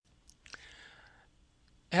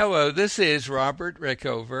Hello, this is Robert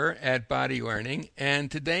Rickover at Body Learning, and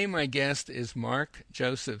today my guest is Mark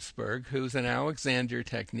Josephsberg, who's an Alexander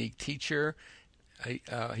Technique teacher.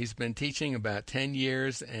 He's been teaching about 10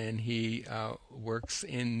 years, and he works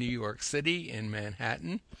in New York City, in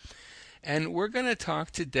Manhattan. And we're going to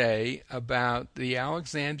talk today about the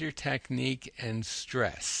Alexander Technique and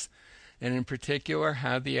stress, and in particular,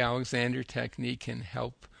 how the Alexander Technique can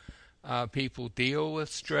help people deal with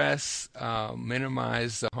stress,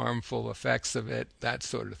 minimize the harmful effects of it, that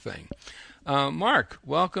sort of thing. Mark,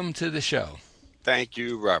 welcome to the show. Thank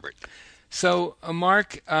you, Robert. So,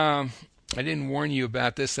 Mark, I didn't warn you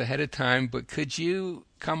about this ahead of time, but could you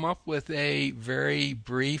come up with a very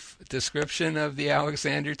brief description of the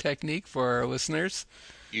Alexander Technique for our listeners?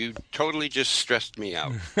 You totally just stressed me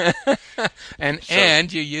out.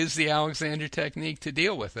 And you use the Alexander Technique to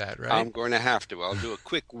deal with that, right? I'm going to have to. I'll do a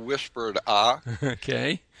quick whispered ah.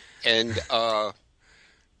 Okay. And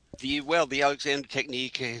the Alexander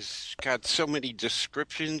Technique has got so many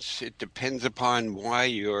descriptions. It depends upon why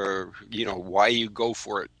why you go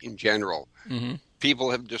for it in general. Mm-hmm. People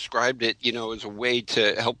have described it, as a way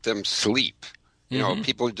to help them sleep.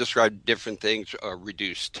 People have described different things,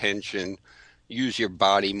 reduce tension, use your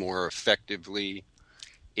body more effectively.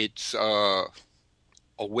 It's a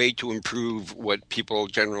way to improve what people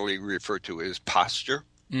generally refer to as posture.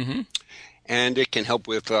 Mm-hmm. And it can help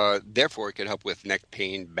with, therefore, it can help with neck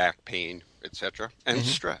pain, back pain, etc., and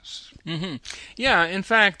stress. Mm-hmm. Yeah, in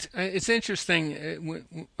fact, it's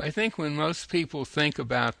interesting. I think when most people think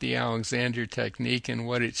about the Alexander Technique and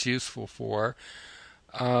what it's useful for,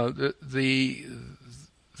 the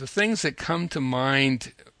things that come to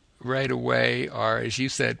mind right away are, as you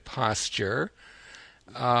said, posture,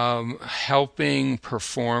 helping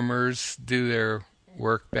performers do their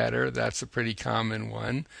work better. That's a pretty common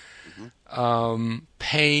one.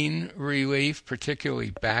 Pain relief,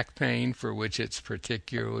 particularly back pain, for which it's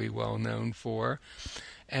particularly well known for.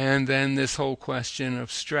 And then this whole question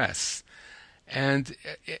of stress. And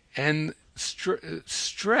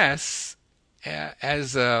stress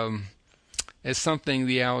as something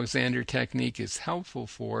the Alexander Technique is helpful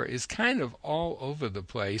for is kind of all over the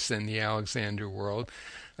place in the Alexander world.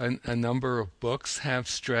 A number of books have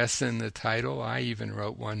stress in the title. I even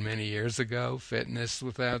wrote one many years ago, Fitness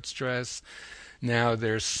Without Stress. Now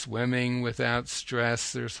there's swimming without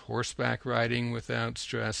stress, there's horseback riding without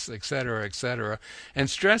stress, etc., etc. And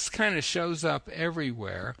stress kind of shows up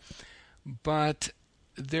everywhere, but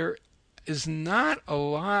there is not a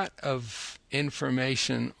lot of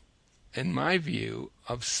information, in my view,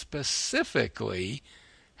 of specifically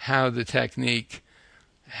how the technique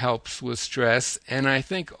helps with stress. And I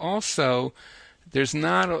think also there's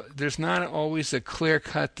not always a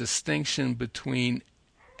clear-cut distinction between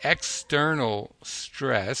external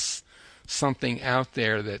stress, something out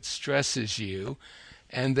there that stresses you,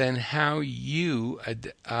 and then how you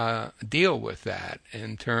deal with that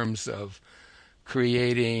in terms of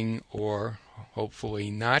creating or hopefully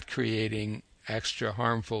not creating extra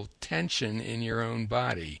harmful tension in your own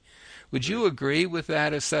body. Would you agree with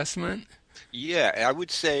that assessment? Yeah, I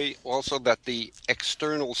would say also that the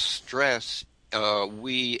external stress,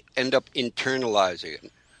 we end up internalizing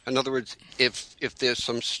it. In other words, if there's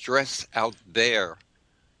some stress out there,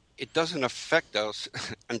 it doesn't affect us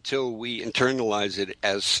until we internalize it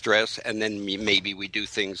as stress, and then maybe we do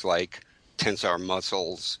things like tense our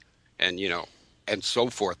muscles and and so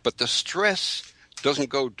forth. But the stress doesn't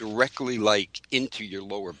go directly into your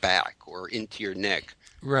lower back or into your neck.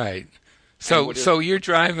 Right. So you're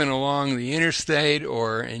driving along the interstate,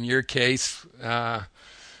 or in your case, the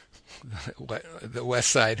West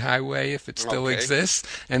Side Highway, if it still exists,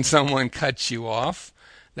 and someone cuts you off.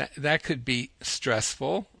 That could be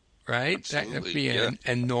stressful, right? Absolutely, that could be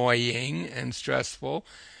annoying and stressful.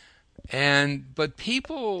 But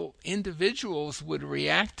individuals would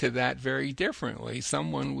react to that very differently.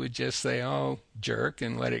 Someone would just say, "Oh, jerk,"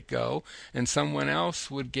 and let it go, and someone else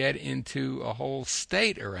would get into a whole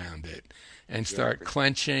state around it and start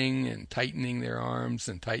clenching and tightening their arms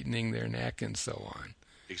and tightening their neck and so on.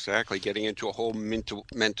 Exactly, getting into a whole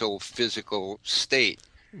mental, physical state.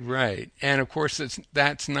 Right. And of course,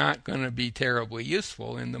 that's not going to be terribly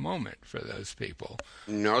useful in the moment for those people.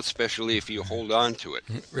 No, especially if you hold on to it.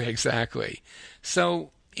 Exactly.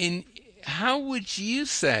 So how would you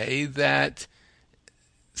say that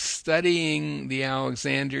studying the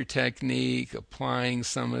Alexander Technique, applying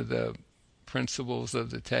some of the principles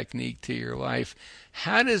of the technique to your life,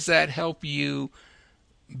 how does that help you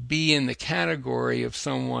be in the category of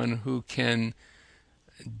someone who can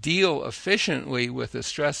deal efficiently with a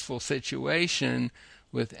stressful situation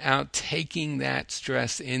without taking that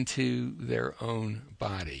stress into their own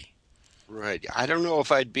body. Right. I don't know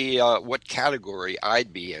if I'd be what category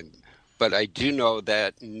I'd be in, but I do know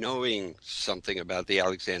that knowing something about the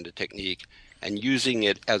Alexander technique and using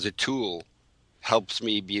it as a tool helps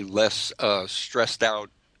me be less stressed out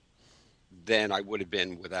than I would have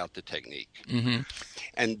been without the technique. Mm-hmm.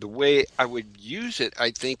 And the way I would use it,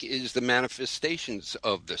 I think, is the manifestations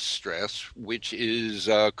of the stress, which is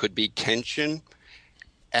could be tension.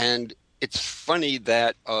 And it's funny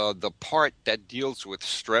that the part that deals with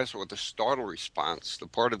stress or the startle response, the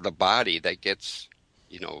part of the body that gets,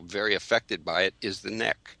 very affected by it, is the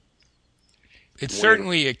neck. It's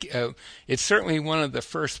certainly one of the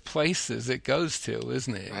first places it goes to,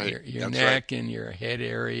 isn't it? Right. Your That's neck right. and your head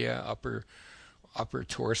area, upper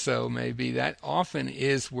torso, maybe. That often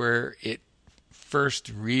is where it first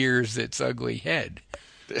rears its ugly head.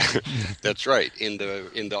 That's right. In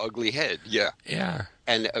the ugly head, yeah. Yeah.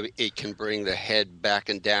 And it can bring the head back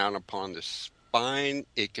and down upon the spine.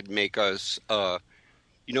 It could make us,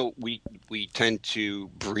 we tend to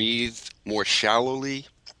breathe more shallowly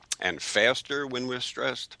and faster when we're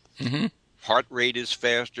stressed. Mm-hmm. Heart rate is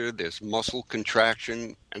faster. There's muscle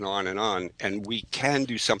contraction, and on and on. And we can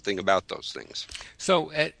do something about those things.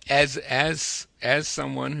 So, as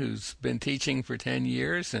someone who's been teaching for 10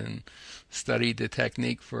 years and studied the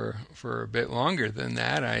technique for a bit longer than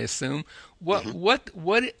that, I assume, what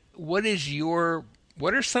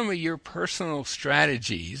are some of your personal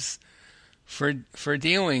strategies for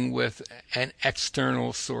dealing with an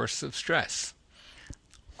external source of stress?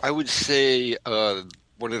 I would say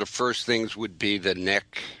one of the first things would be the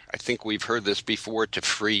neck. I think we've heard this before, to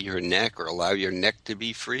free your neck or allow your neck to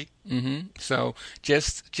be free. Mm-hmm. So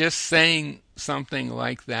just saying something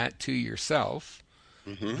like that to yourself,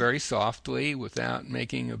 Mm-hmm. very softly, without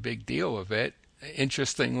making a big deal of it,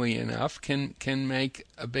 interestingly enough, can make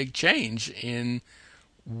a big change in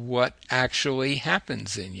what actually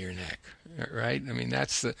happens in your neck. Right? I mean,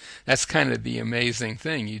 that's kind of the amazing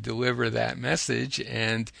thing. You deliver that message,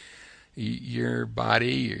 and your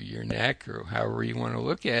body or your neck, or however you want to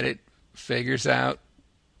look at it,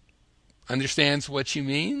 understands what you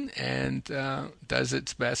mean, and does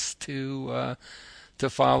its best to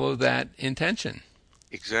follow that intention.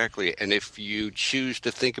 Exactly. And if you choose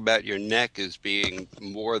to think about your neck as being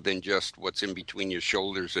more than just what's in between your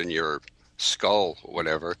shoulders and your skull or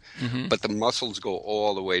whatever, Mm-hmm. but the muscles go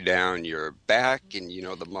all the way down your back and,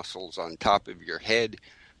 the muscles on top of your head.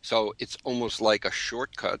 So it's almost like a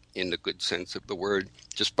shortcut, in the good sense of the word,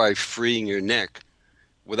 just by freeing your neck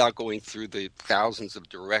without going through the thousands of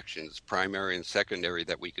directions, primary and secondary,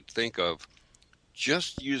 that we could think of.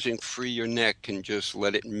 Just using free your neck can just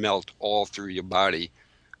let it melt all through your body.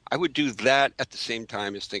 I would do that at the same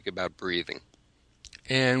time as think about breathing.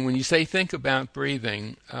 And when you say think about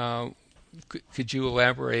breathing, could you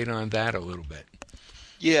elaborate on that a little bit?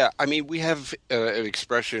 Yeah, I mean, we have an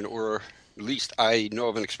expression, or at least I know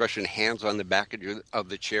of an expression, hands on the back of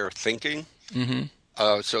the chair thinking. Mm-hmm.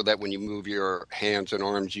 So that when you move your hands and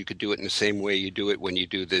arms, you could do it in the same way you do it when you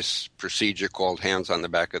do this procedure called hands on the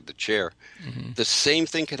back of the chair. Mm-hmm. The same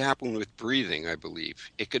thing could happen with breathing, I believe.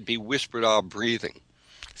 It could be whispered ah breathing.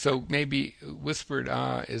 So maybe whispered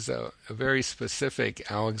ah is a very specific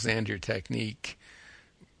Alexander technique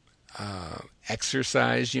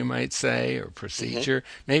exercise, you might say, or procedure.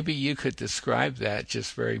 Mm-hmm. Maybe you could describe that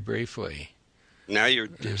just very briefly. Now you're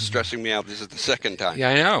stressing me out. This is the second time. Yeah,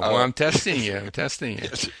 I know. Well, I'm testing you. I'm testing you.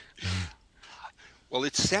 Yes. Well,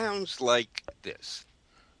 it sounds like this.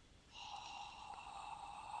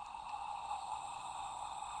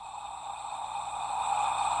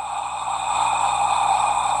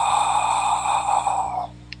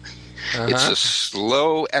 Uh-huh. It's a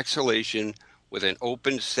slow exhalation with an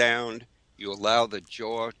open sound. You allow the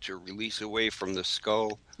jaw to release away from the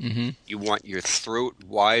skull. Mm-hmm. You want your throat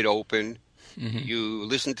wide open. Mm-hmm. You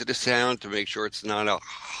listen to the sound to make sure it's not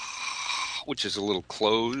which is a little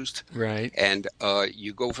closed. Right. And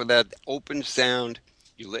you go for that open sound.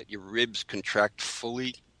 You let your ribs contract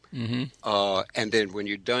fully. Mm-hmm. And then when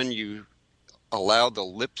you're done, you allow the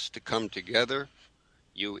lips to come together.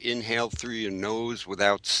 You inhale through your nose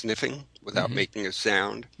without sniffing, without Mm-hmm. making a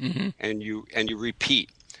sound, Mm-hmm. and you repeat.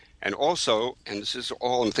 And also, and this is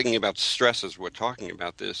all I'm thinking about stress as we're talking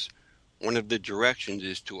about this, one of the directions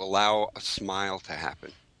is to allow a smile to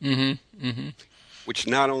happen, Mm-hmm. Mm-hmm. which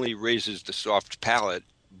not only raises the soft palate,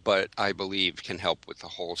 but I believe can help with the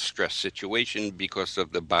whole stress situation because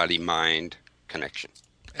of the body-mind connection.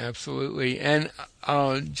 Absolutely. And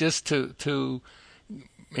just to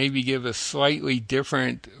maybe give a slightly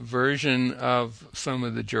different version of some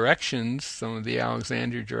of the directions, some of the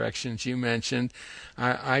Alexander directions you mentioned.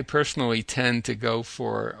 I personally tend to go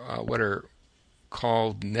for what are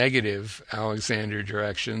called negative Alexander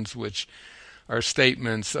directions, which are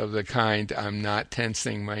statements of the kind, I'm not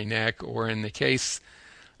tensing my neck, or in the case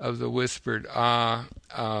of the whispered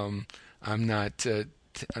I'm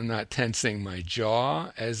not tensing my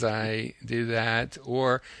jaw as I do that.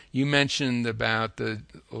 Or you mentioned about the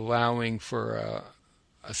allowing for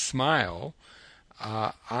a smile.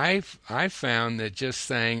 I've found that just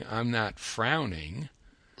saying I'm not frowning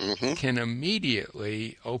can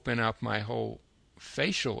immediately open up my whole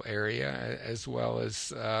facial area as well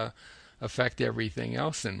as affect everything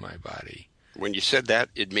else in my body. When you said that,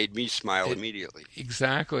 it made me smile immediately.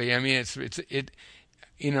 Exactly. I mean,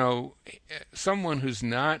 someone who's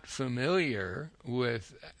not familiar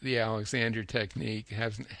with the Alexander technique,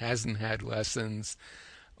 hasn't had lessons,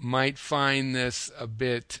 might find this a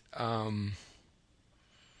bit, what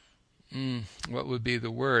would be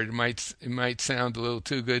the word? It might sound a little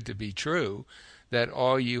too good to be true, that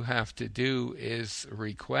all you have to do is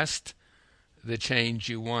request the change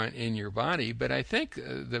you want in your body. But I think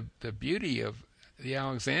the beauty of the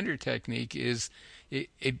Alexander technique is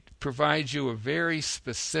it provides you a very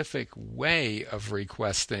specific way of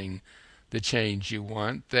requesting the change you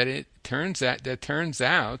want that turns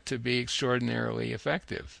out to be extraordinarily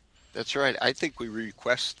effective. That's right. I think we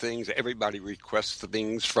request things. Everybody requests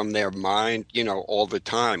things from their mind, all the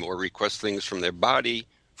time, or request things from their body.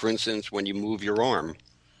 For instance, when you move your arm,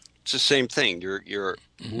 it's the same thing. You're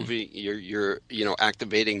moving. You're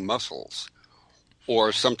activating muscles.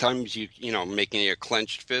 Or sometimes making a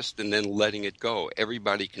clenched fist and then letting it go.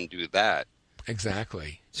 Everybody can do that.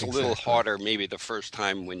 Exactly. It's a little harder maybe the first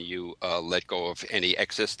time when you let go of any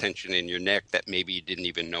excess tension in your neck that maybe you didn't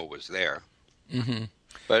even know was there. Mm-hmm.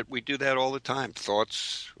 But we do that all the time.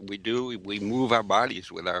 Thoughts, we move our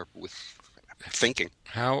bodies with thinking.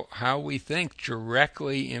 How we think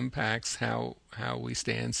directly impacts how we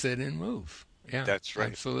stand, sit, and move. Yeah, that's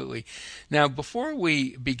right. Absolutely. Now, before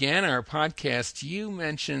we began our podcast, you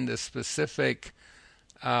mentioned a specific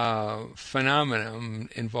phenomenon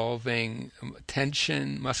involving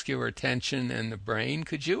muscular tension in the brain.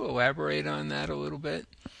 Could you elaborate on that a little bit?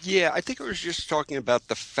 Yeah, I think I was just talking about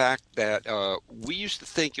the fact that we used to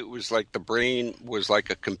think it was like the brain was like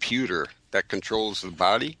a computer that controls the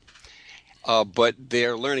body, but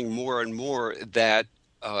they're learning more and more that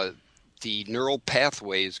the neural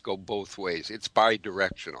pathways go both ways. It's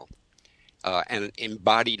bidirectional. And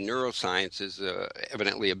embodied neuroscience is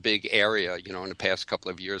evidently a big area, in the past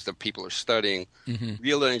couple of years that people are studying,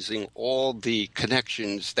 realizing all the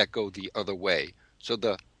connections that go the other way. So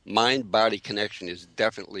the mind-body connection is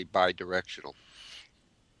definitely bidirectional.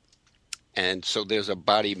 And so there's a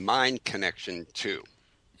body-mind connection too.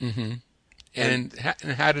 Mm-hmm. And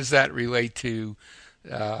how does that relate to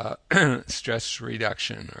stress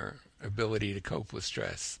reduction or ability to cope with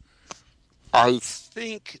stress? I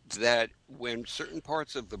think that when certain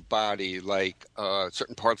parts of the body, like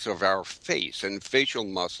certain parts of our face and facial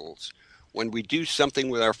muscles, when we do something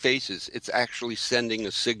with our faces, it's actually sending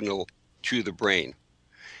a signal to the brain.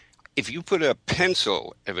 If you put a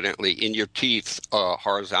pencil, evidently, in your teeth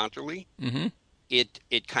horizontally,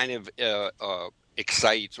 it kind of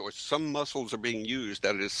excites, or some muscles are being used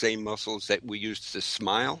that are the same muscles that we use to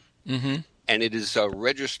smile. Mm-hmm. And it is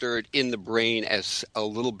registered in the brain as a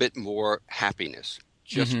little bit more happiness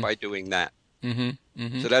just by doing that. Mm-hmm.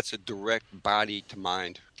 Mm-hmm. So that's a direct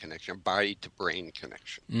body-to-mind connection, body-to-brain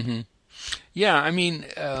connection. Mm-hmm. Yeah, I mean,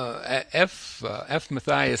 F.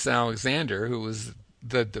 Matthias Alexander, who was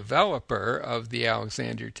the developer of the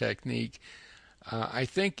Alexander technique, I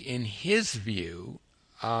think in his view,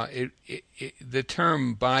 the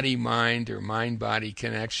term body-mind or mind-body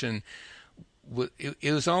connection,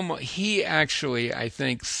 it was almost, he actually, I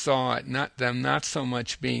think, saw it not so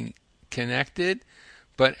much being connected,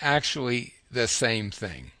 but actually the same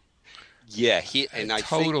thing. Yeah, I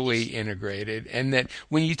totally integrated. And that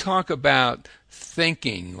when you talk about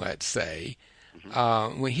thinking, let's say,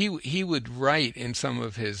 when he would write in some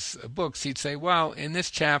of his books, he'd say, well, in this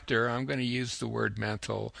chapter, I'm going to use the word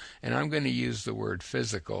mental and I'm going to use the word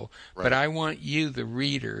physical, but I want you, the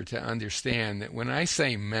reader, to understand that when I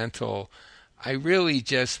say mental, I really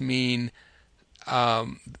just mean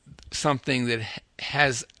something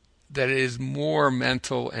that is more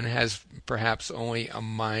mental and has perhaps only a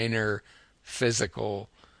minor physical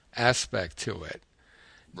aspect to it.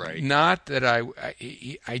 Right. Not that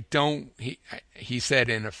I don't. He said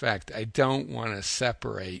in effect, I don't want to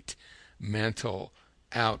separate mental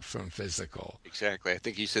out from physical. Exactly. I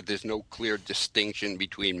think he said there's no clear distinction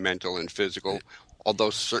between mental and physical, although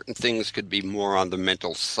certain things could be more on the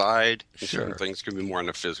mental side and certain Sure. things could be more on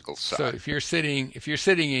the physical So side. if you're sitting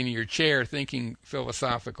in your chair thinking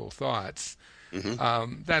philosophical thoughts,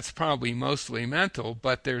 Hmm. that's probably mostly mental,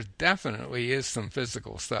 but there definitely is some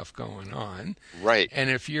physical stuff going on. Right. And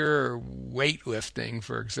if you're weightlifting,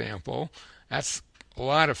 for example, that's a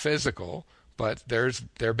lot of physical, but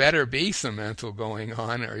there better be some mental going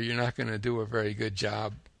on, or you're not going to do a very good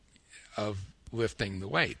job of lifting the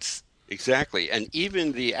weights. Exactly. And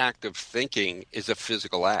even the act of thinking is a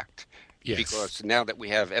physical act Yes. because now that we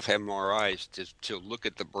have fMRIs to look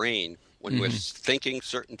at the brain, when we're Hmm. thinking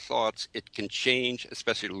certain thoughts, it can change,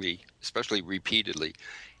 especially repeatedly.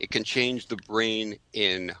 It can change the brain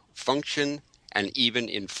in function and even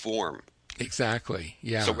in form. Exactly. So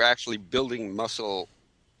Yeah. we're actually building muscle,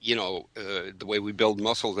 the way we build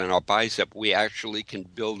muscles in our bicep, we actually can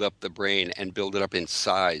build up the brain and build it up in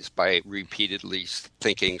size by repeatedly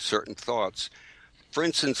thinking certain thoughts. For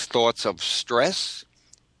instance, thoughts of stress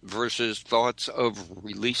versus thoughts of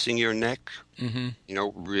releasing your neck, Hmm.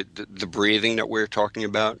 the breathing that we're talking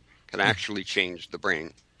about can Yeah. actually change the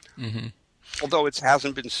brain. Hmm. Although it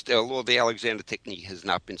hasn't been, although the Alexander technique has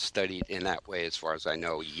not been studied in that way, as far as I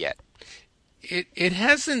know, yet. It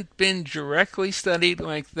hasn't been directly studied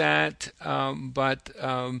like that, but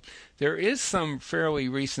there is some fairly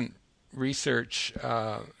recent research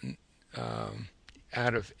um,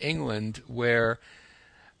 out of England where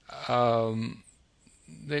um,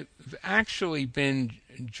 they've actually been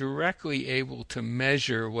directly able to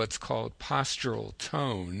measure what's called postural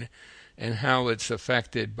tone and how it's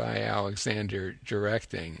affected by Alexander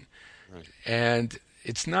directing. Right. And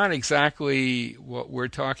it's not exactly what we're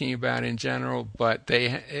talking about in general, but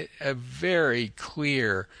a very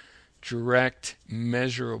clear, direct,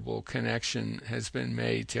 measurable connection has been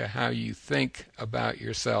made to how you think about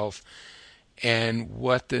yourself and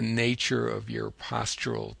what the nature of your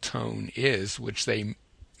postural tone is, which they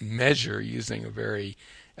measure using a very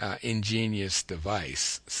ingenious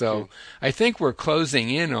device. Hmm. So I think we're closing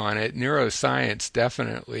in on it. Neuroscience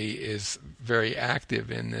definitely is very active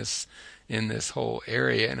in this whole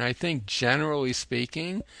area, and I think generally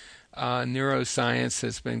speaking, neuroscience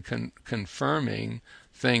has been confirming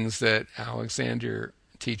things that Alexander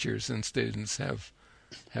teachers and students have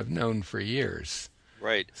known for years.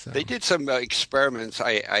 Right. They So. did some experiments.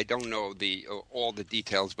 I don't know the all the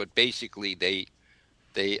details, but basically they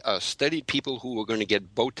studied people who were going to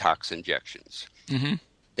get Botox injections. Hmm.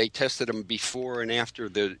 They tested them before and after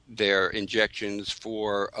their injections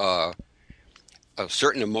for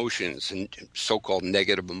certain emotions and so-called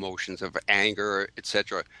negative emotions of anger,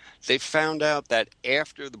 etc. They found out that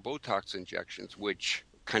after the Botox injections, which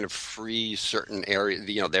kind of freeze certain areas,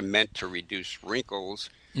 they're meant to reduce wrinkles,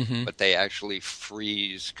 Hmm. but they actually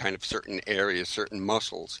freeze kind of certain areas, certain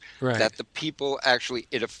muscles, Right. that the people actually,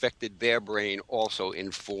 it affected their brain also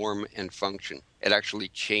in form and function. It actually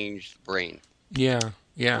changed the brain, Yeah,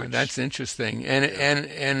 yeah, which, that's interesting, and yeah,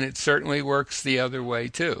 and it certainly works the other way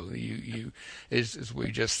too. As we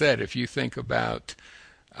just said, if you think,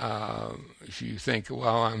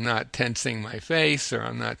 well, I'm not tensing my face, or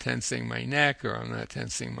I'm not tensing my neck, or I'm not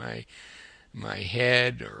tensing my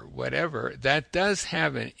head, or whatever, that does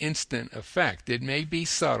have an instant effect. It may be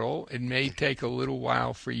subtle. It may take a little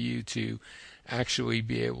while for you to actually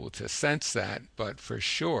be able to sense that, but for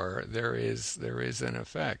sure there is an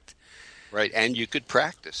effect. right. And you could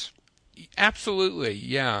practice. Absolutely,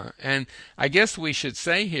 yeah. And I guess we should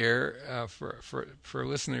say here, for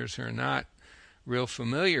listeners who are not real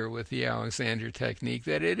familiar with the Alexander technique,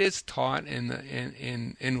 that it is taught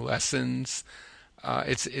in lessons.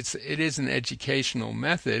 It is an educational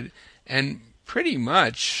method, and pretty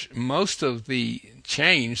much most of the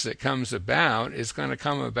change that comes about is going to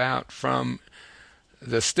come about from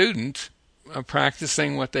the student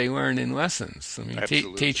practicing what they learn in lessons. I mean,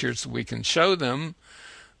 Absolutely. teachers, we can show them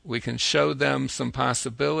some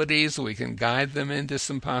possibilities. We can guide them into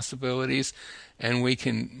some possibilities, and we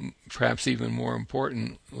can, perhaps even more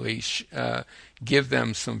importantly, give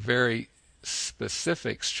them some very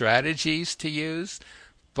specific strategies to use.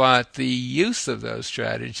 But the use of those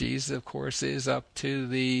strategies, of course, is up to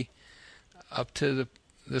the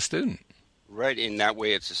student. Right. In that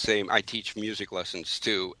way, it's the same. I teach music lessons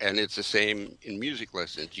too, and it's the same in music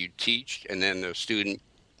lessons. You teach, and then the student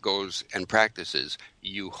goes and practices.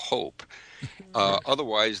 You hope. Right.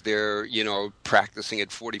 Otherwise, they're, practicing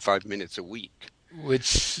it 45 minutes a week.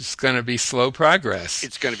 which is going to be slow progress.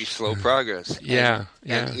 It's going to be slow progress. Yeah,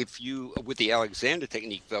 yeah. And if you, with the Alexander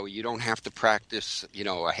technique, though, you don't have to practice,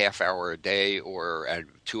 a half hour a day or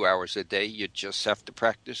 2 hours a day. You just have to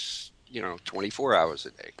practice, 24 hours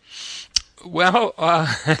a day. Well,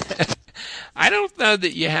 I don't know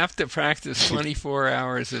that you have to practice 24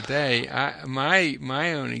 hours a day.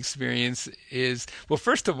 My own experience is, well,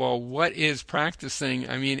 first of all, what is practicing?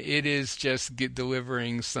 I mean, it is just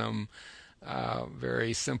delivering some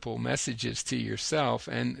very simple messages to yourself,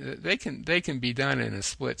 and they can be done in a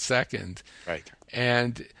split second. Right.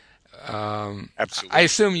 And Absolutely. I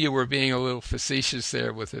assume you were being a little facetious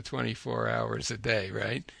there with the 24 hours a day,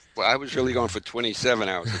 right? Well, I was really going for 27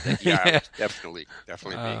 hours a day. Yeah, I was definitely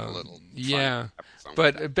being a little fun. Yeah.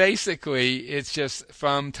 But basically, it's just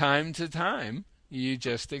from time to time, you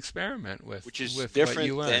just experiment with what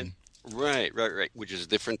you learn. Right. Which is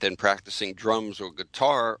different than practicing drums or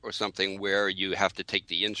guitar or something where you have to take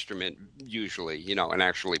the instrument usually, and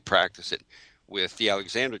actually practice it. With the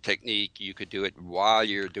Alexander technique, you could do it while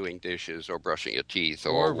you're doing dishes or brushing your teeth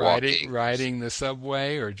or walking. riding the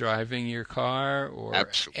subway or driving your car or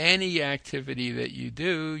Absolutely. Any activity that you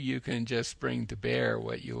do, you can just bring to bear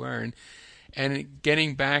what you learn. And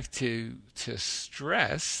getting back to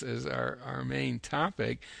stress as our main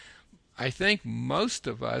topic, I think most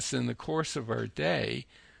of us in the course of our day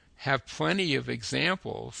have plenty of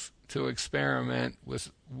examples to experiment with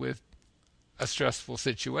a stressful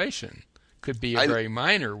situation. Could be a very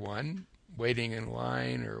minor one, waiting in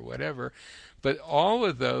line or whatever, but all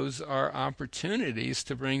of those are opportunities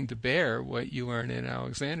to bring to bear what you learn in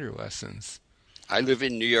Alexander lessons. I live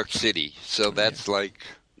in New York City, so that's like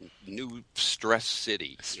new stress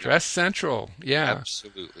city. Stress central, yeah.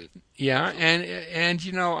 Absolutely. Yeah,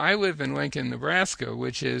 and I live in Lincoln, Nebraska,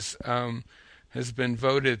 which is has been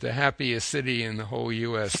voted the happiest city in the whole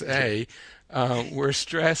USA. Where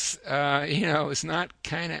stress, is not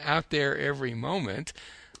kind of out there every moment.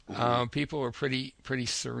 People are pretty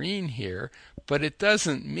serene here, but it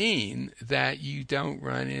doesn't mean that you don't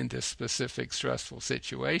run into specific stressful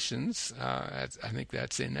situations. I think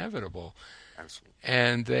that's inevitable. Absolutely.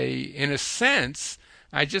 And they, in a sense,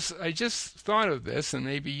 I just thought of this, and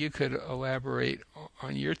maybe you could elaborate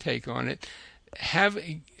on your take on it.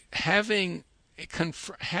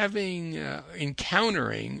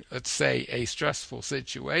 Encountering, let's say, a stressful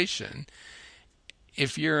situation,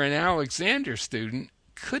 if you're an Alexander student,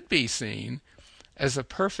 could be seen as a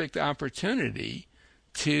perfect opportunity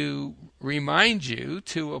to remind you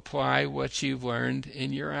to apply what you've learned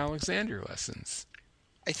in your Alexander lessons.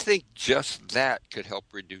 I think just that could help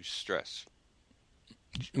reduce stress.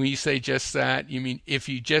 When you say just that, you mean if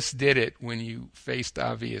you just did it when you faced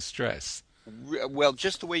obvious stress? Well,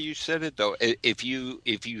 just the way you said it, though, if you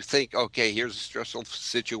think, okay, here's a stressful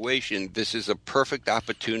situation, this is a perfect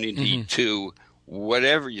opportunity to,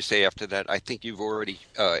 whatever you say after that, I think you've already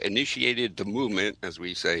initiated the movement, as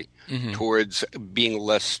we say, towards being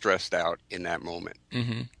less stressed out in that moment.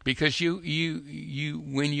 Because you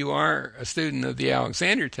when you are a student of the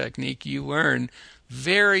Alexander technique, you learn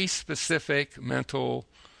very specific mental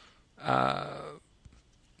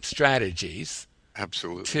strategies.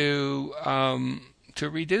 Absolutely. To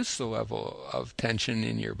reduce the level of tension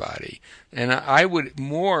in your body. And I would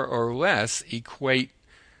more or less equate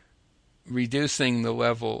reducing the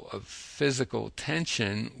level of physical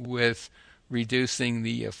tension with reducing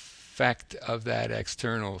the effect of that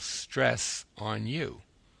external stress on you.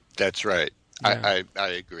 That's right. Yeah. I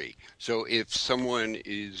agree. So if someone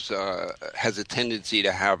has a tendency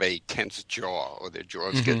to have a tense jaw or their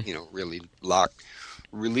jaws get really locked,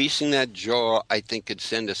 releasing that jaw, I think, could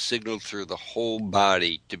send a signal through the whole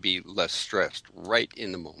body to be less stressed right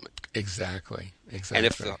in the moment. Exactly. And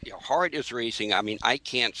if the heart is racing, I mean, I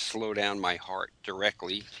can't slow down my heart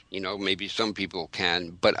directly. Maybe some people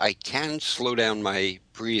can, but I can slow down my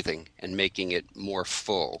breathing and making it more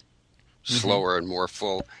full, slower and more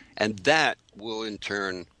full. And that will, in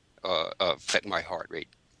turn, affect my heart rate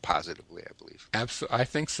positively, I believe. Absolutely. I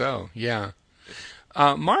think so, yeah.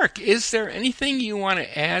 Mark, is there anything you want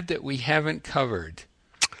to add that we haven't covered?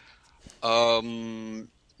 No,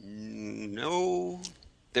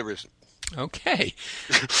 there isn't. Okay.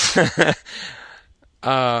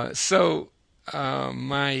 My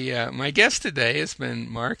guest today has been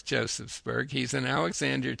Mark Josephsberg. He's an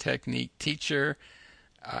Alexander Technique teacher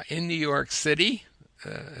in New York City.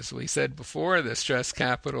 As we said before, the stress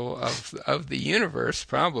capital of the universe,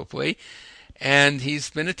 probably. And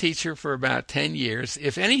he's been a teacher for about 10 years.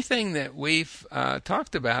 If anything that we've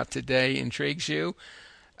talked about today intrigues you,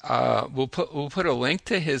 We'll put a link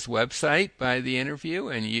to his website by the interview,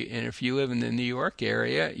 and if you live in the New York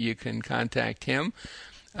area, you can contact him.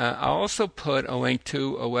 I'll also put a link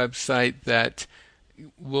to a website that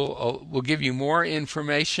will give you more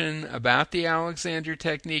information about the Alexander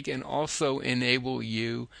Technique and also enable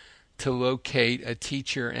you to locate a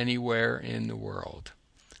teacher anywhere in the world.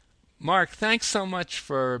 Mark, thanks so much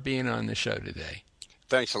for being on the show today.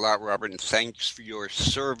 Thanks a lot, Robert, and thanks for your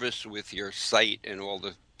service with your site and all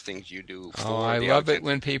the things you do for I the love it Alexander.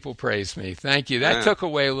 when people praise me. Thank you. That took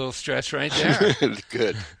away a little stress right there.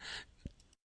 Good.